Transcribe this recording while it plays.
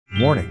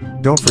Warning,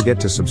 don't forget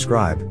to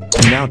subscribe,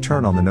 and now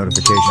turn on the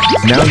notifications.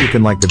 Now you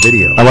can like the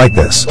video. I like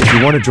this. If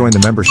you want to join the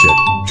membership,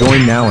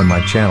 join now in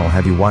my channel.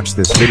 Have you watched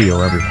this video,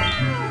 everyone?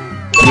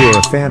 You are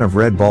a fan of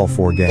Red Ball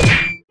 4 game.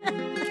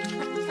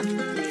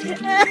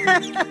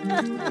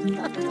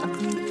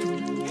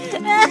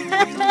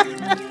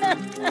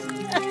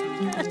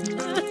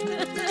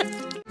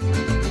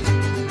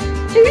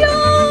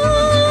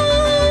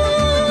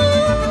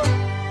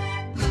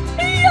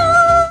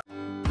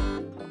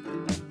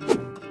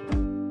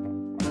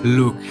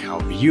 Look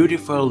how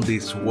beautiful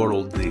this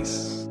world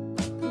is.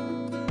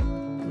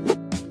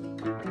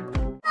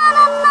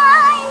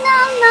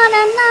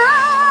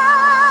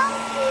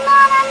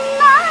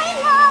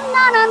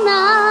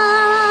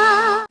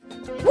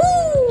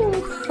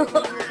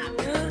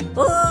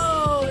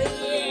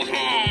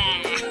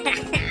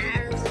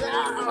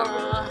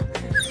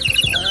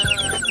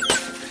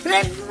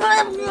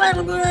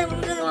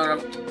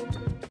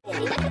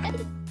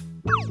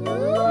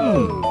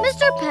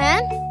 Mr.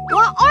 Pan,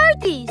 what are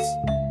these?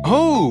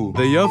 Oh,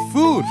 they are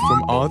food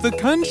from other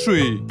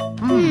country.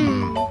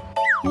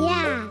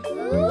 Yeah.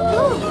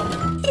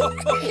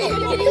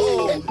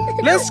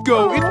 Let's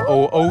go eat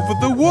all over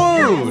the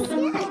world.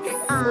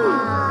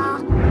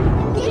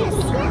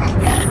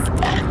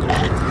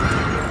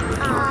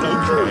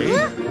 Okay.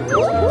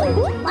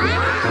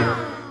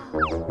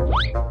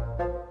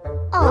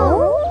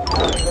 Oh.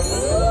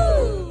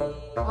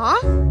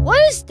 Huh?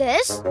 What is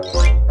this?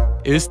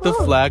 It's the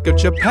flag of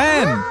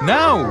Japan.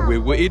 Now we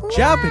will eat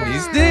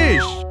Japanese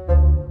dish.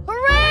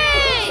 Hooray!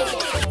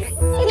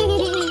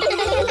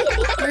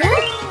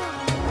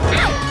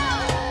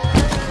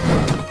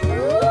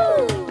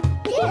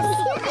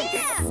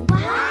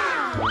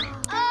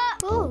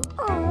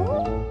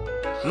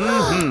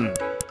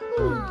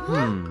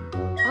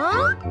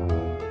 Huh?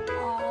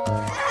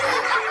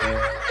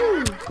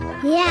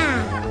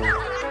 Yeah.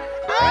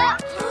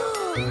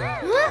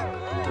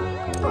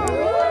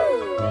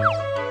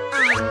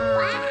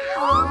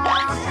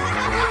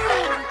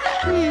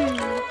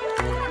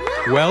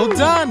 Well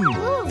done.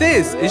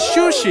 This is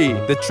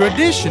sushi, the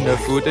traditional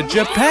food of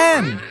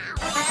Japan.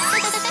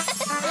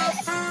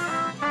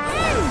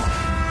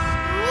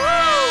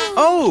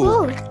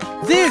 Oh,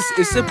 this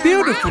is a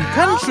beautiful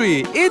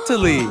country,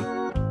 Italy.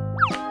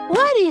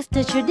 What is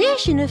the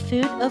traditional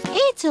food of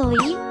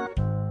Italy?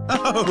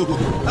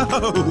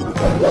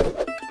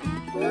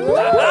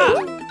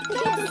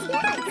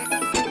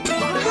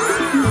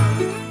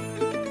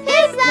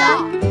 Pizza!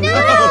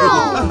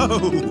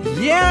 No!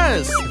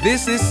 Yes,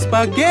 this is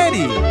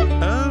spaghetti.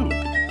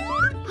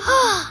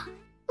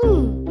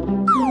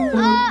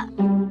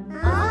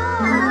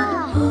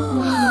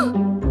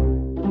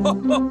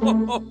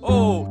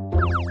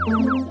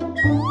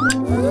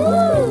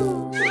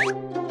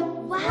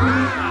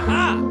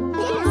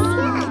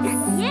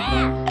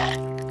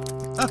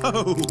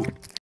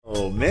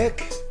 Oh, Mick?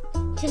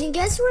 Can you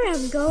guess where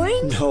I'm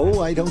going?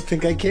 No, I don't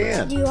think I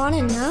can. Do you want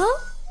to know?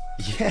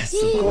 Yes,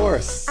 of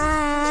course.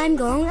 I'm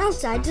going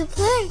outside to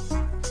play.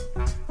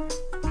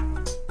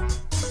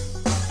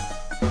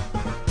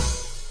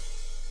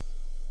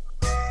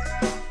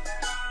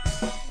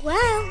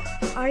 Well,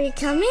 are you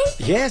coming?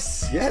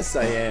 Yes,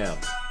 I am.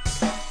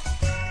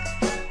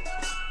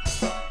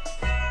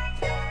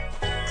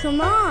 Come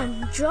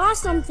on, draw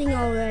something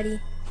already.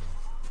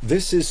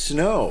 This is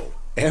snow.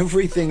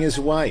 Everything is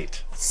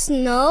white.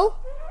 Snow?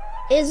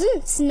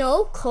 Isn't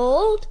snow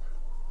cold?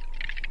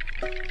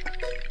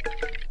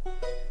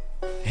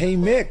 Hey,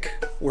 Mick,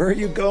 where are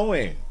you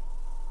going?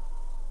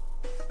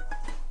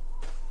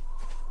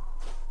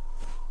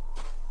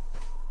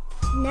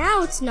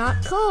 Now it's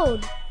not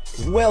cold.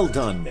 Well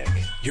done, Mick.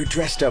 You're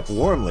dressed up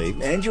warmly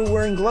and you're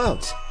wearing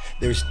gloves.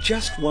 There's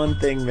just one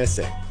thing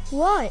missing.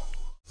 What?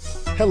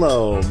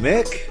 Hello,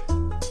 Mick.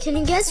 Can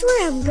you guess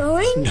where I'm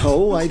going?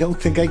 No, I don't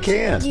think I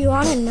can. Do you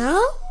want to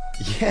know?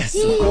 Yes,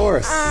 of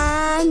course.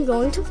 I'm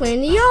going to play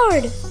in the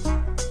yard.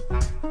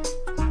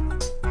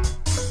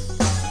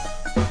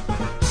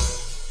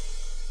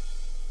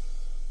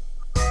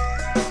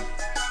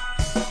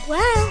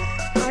 Well,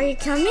 are you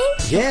coming?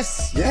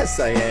 Yes,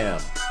 I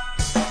am.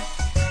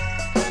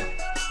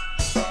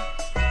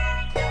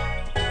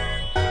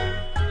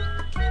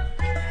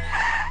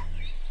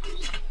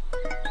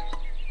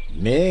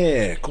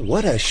 Mick,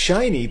 what a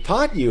shiny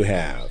pot you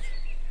have.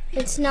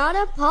 It's not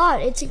a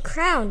pot, it's a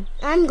crown.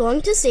 I'm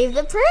going to save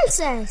the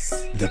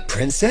princess. The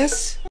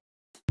princess?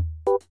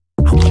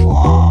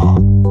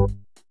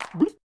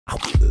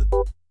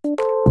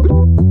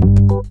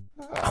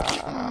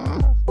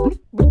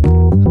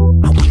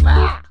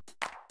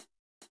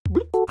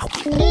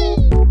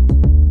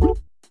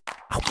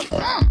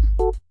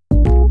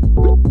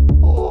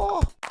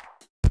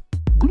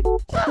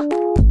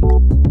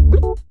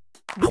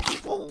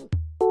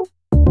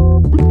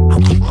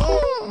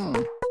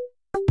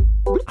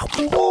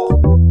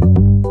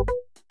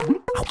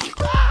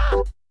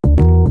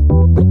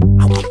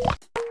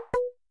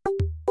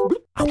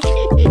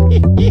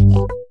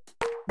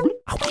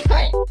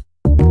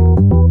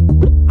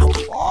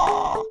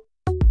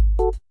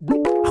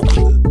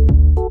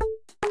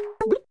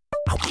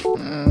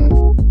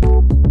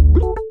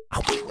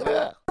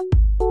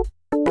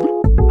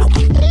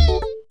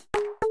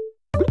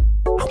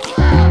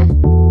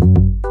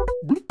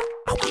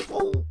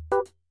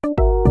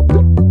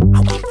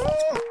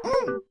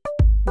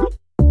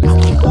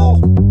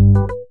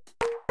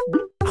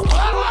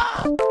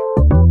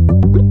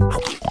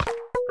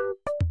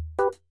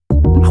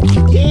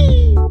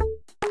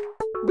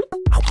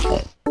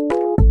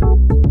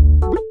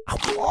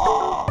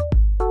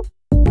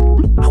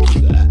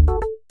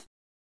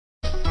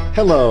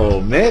 Hello,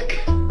 Mick.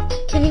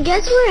 Can you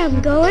guess where I'm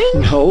going?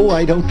 No,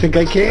 I don't think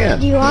I can.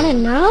 Do you want to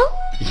know?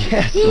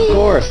 Yes, of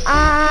course.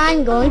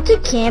 I'm going to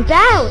camp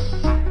out.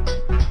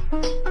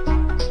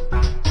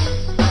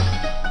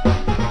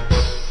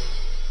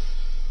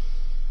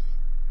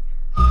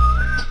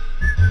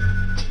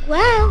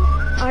 Well,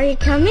 are you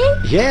coming?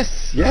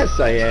 Yes,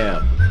 I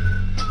am.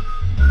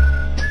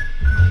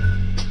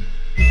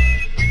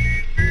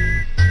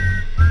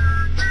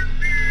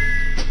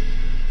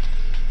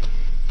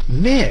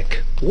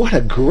 Mick, what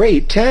a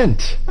great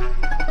tent.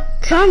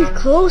 Come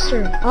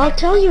closer. I'll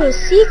tell you a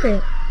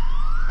secret.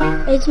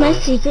 It's my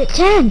secret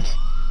tent.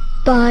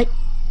 But,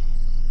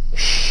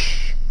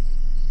 shh.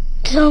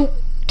 Don't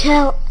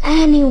tell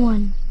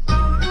anyone.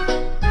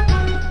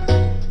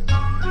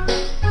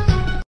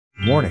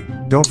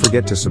 Warning, don't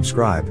forget to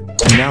subscribe,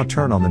 and now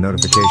turn on the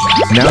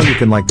notifications. Now you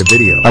can like the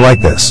video. I like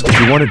this. If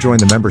you want to join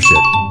the membership,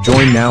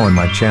 join now in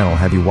my channel.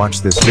 Have you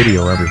watched this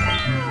video, everyone?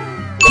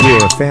 You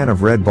are a fan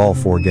of Red Ball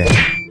 4 game.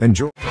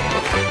 Enjoy. I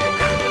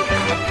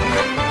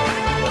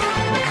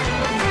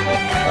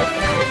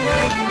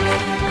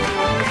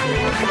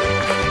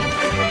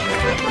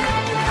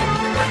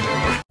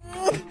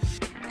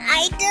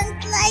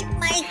don't like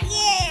my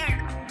hair.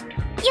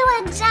 You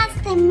are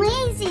just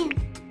amazing.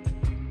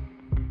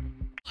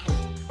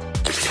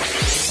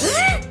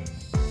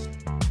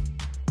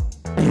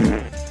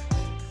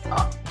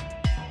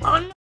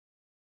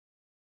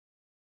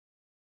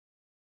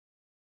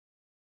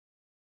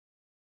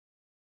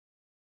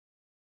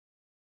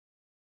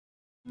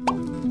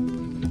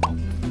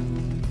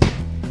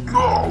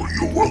 Now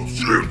you will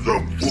see the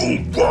full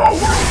power of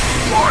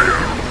fire!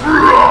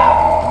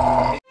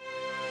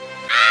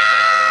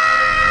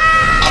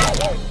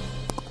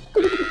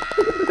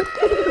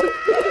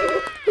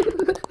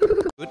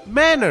 Good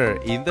manner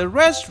in the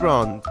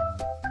restaurant.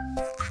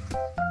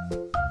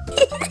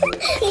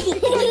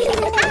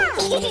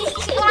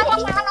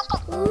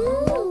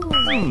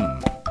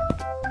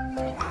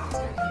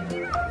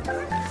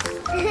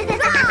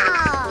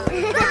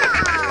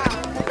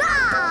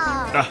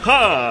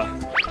 Aha!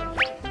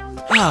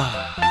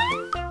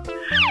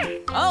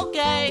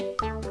 Okay.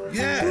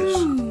 Yes!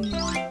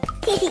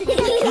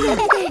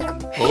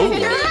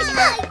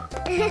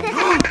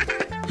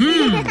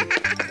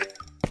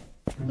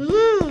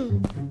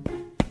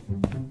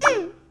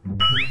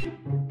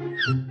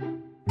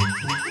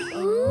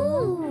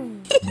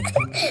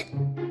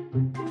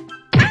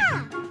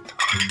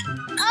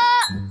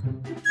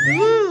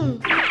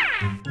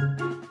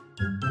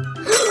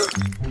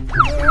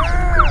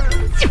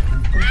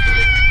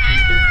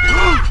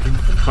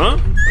 Huh?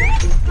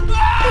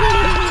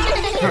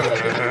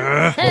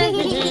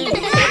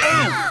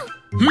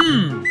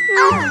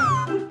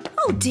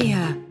 Oh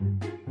dear.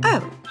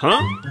 Oh.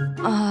 Huh?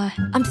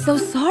 I'm so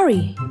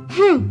sorry.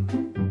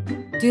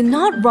 Do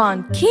not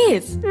run,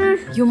 kids.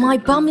 You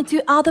might bump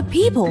into other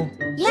people.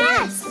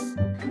 Yes.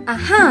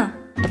 Aha.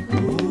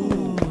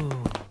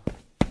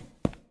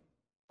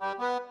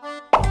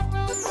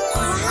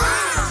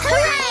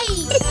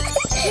 Hooray!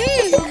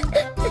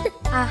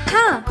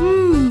 Aha.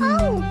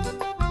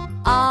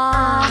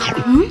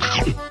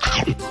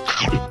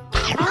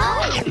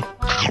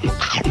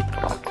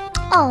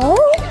 Oh.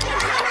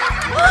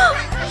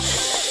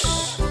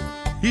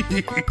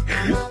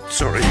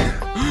 Sorry.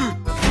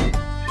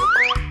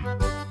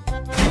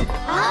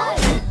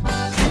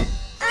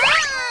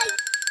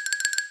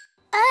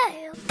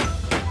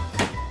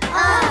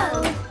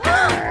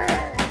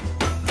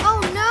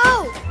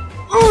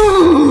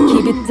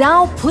 Keep it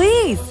down,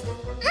 please.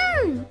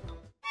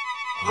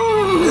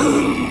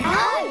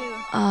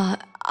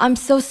 I'm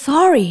so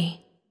sorry.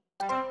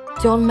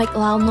 Don't make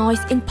loud noise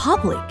in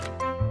public.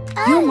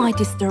 You might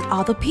disturb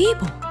other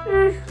people.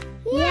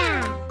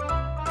 Yeah.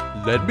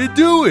 Let me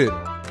do it.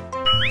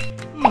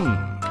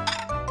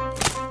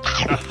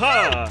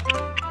 Aha!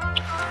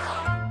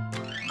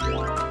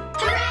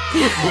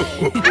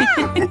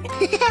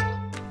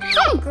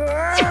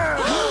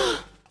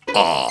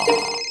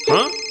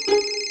 Huh?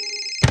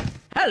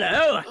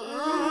 Hello.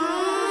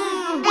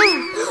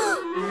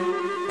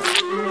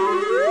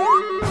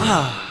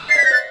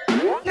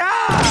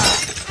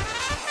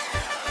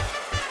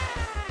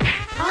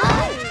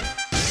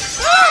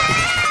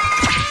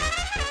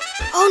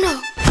 Oh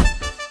no.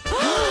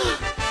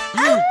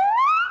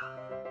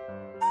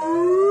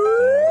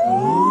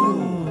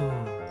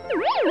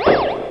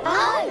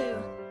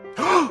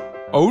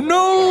 Oh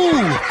no!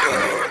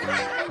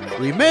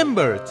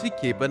 Remember to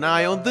keep an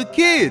eye on the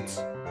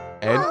kids.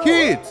 And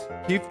kids,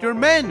 keep your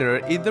manner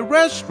in the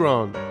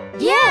restaurant.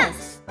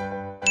 Yes.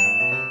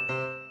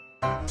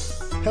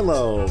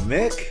 Hello,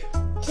 Mick.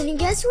 Can you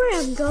guess where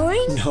I'm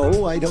going?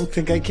 No, I don't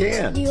think I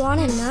can. Do you want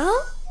to know?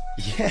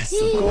 Yes,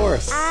 of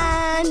course.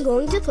 I'm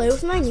going to play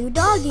with my new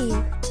doggy.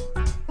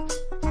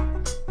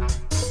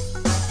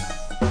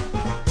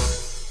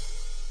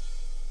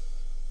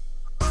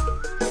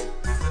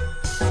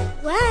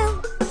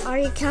 Well, are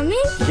you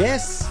coming?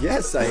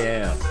 Yes, I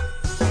am.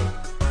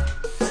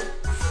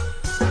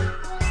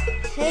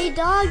 Hey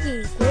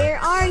doggy, where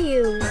are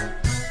you?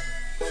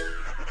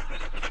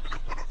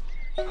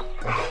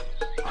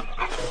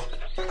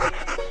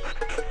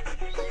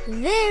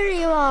 There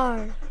you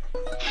are.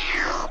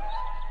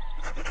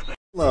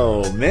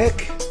 Hello,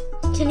 Mick.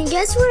 Can you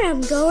guess where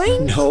I'm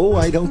going? No,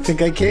 I don't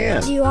think I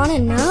can. Do you want to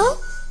know?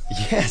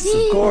 Yes,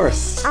 of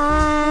course.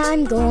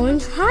 I'm going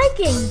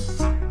hiking.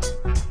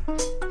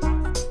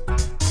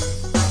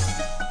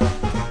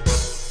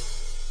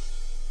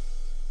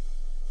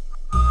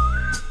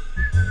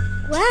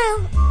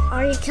 Well,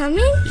 are you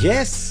coming?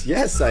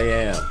 Yes, I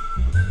am.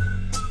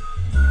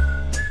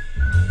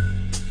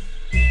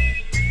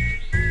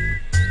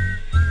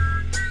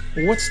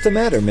 What's the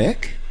matter,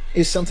 Mick?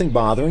 Is something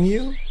bothering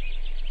you?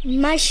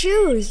 My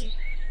shoes.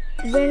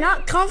 They're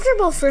not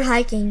comfortable for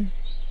hiking.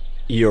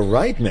 You're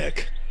right,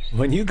 Mick.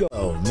 When you go...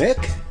 Oh,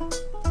 Mick?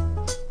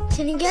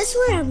 Can you guess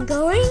where I'm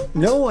going?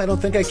 No, I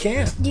don't think I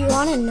can. Do you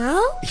want to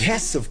know?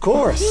 Yes, of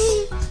course.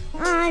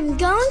 I'm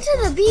going to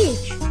the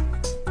beach.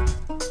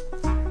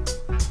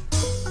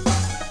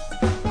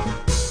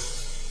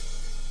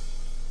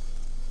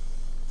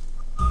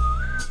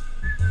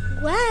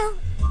 Well,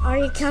 are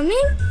you coming?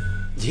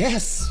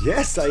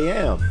 Yes, I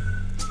am.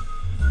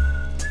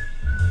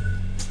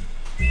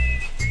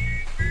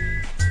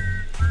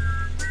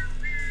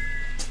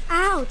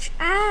 Ouch,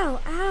 ow,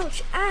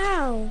 ouch,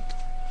 ow.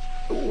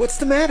 What's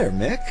the matter,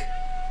 Mick?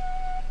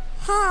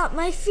 Hot,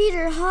 my feet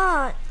are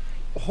hot.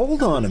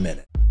 Hold on a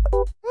minute.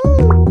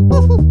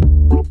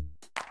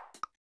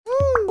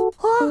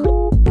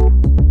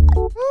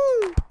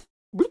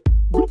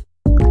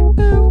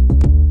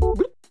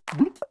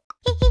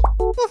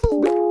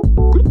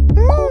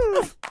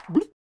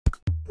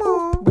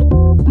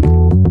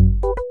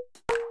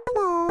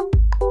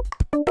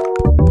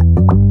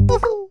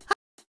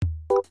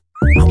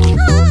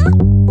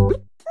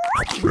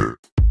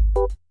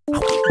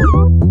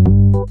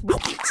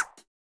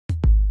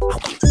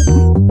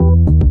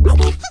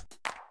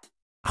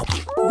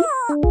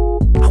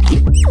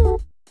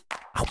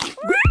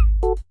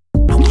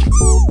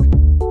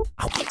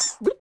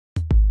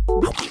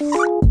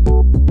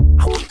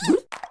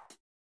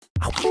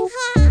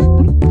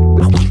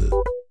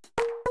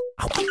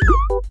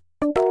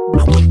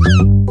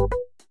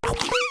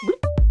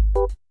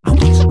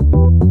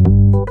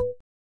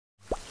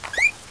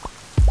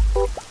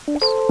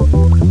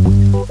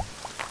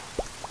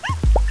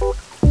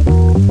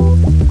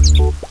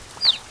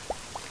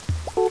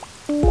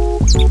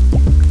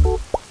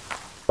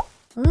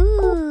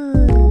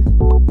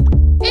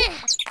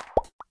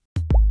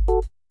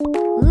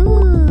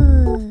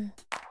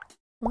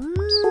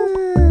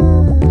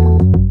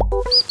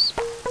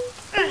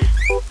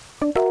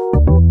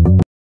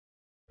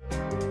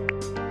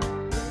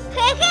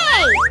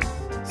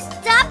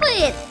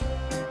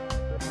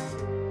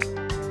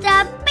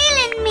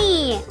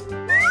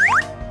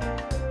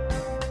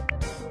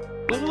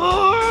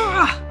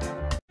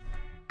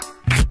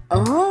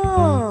 Oh.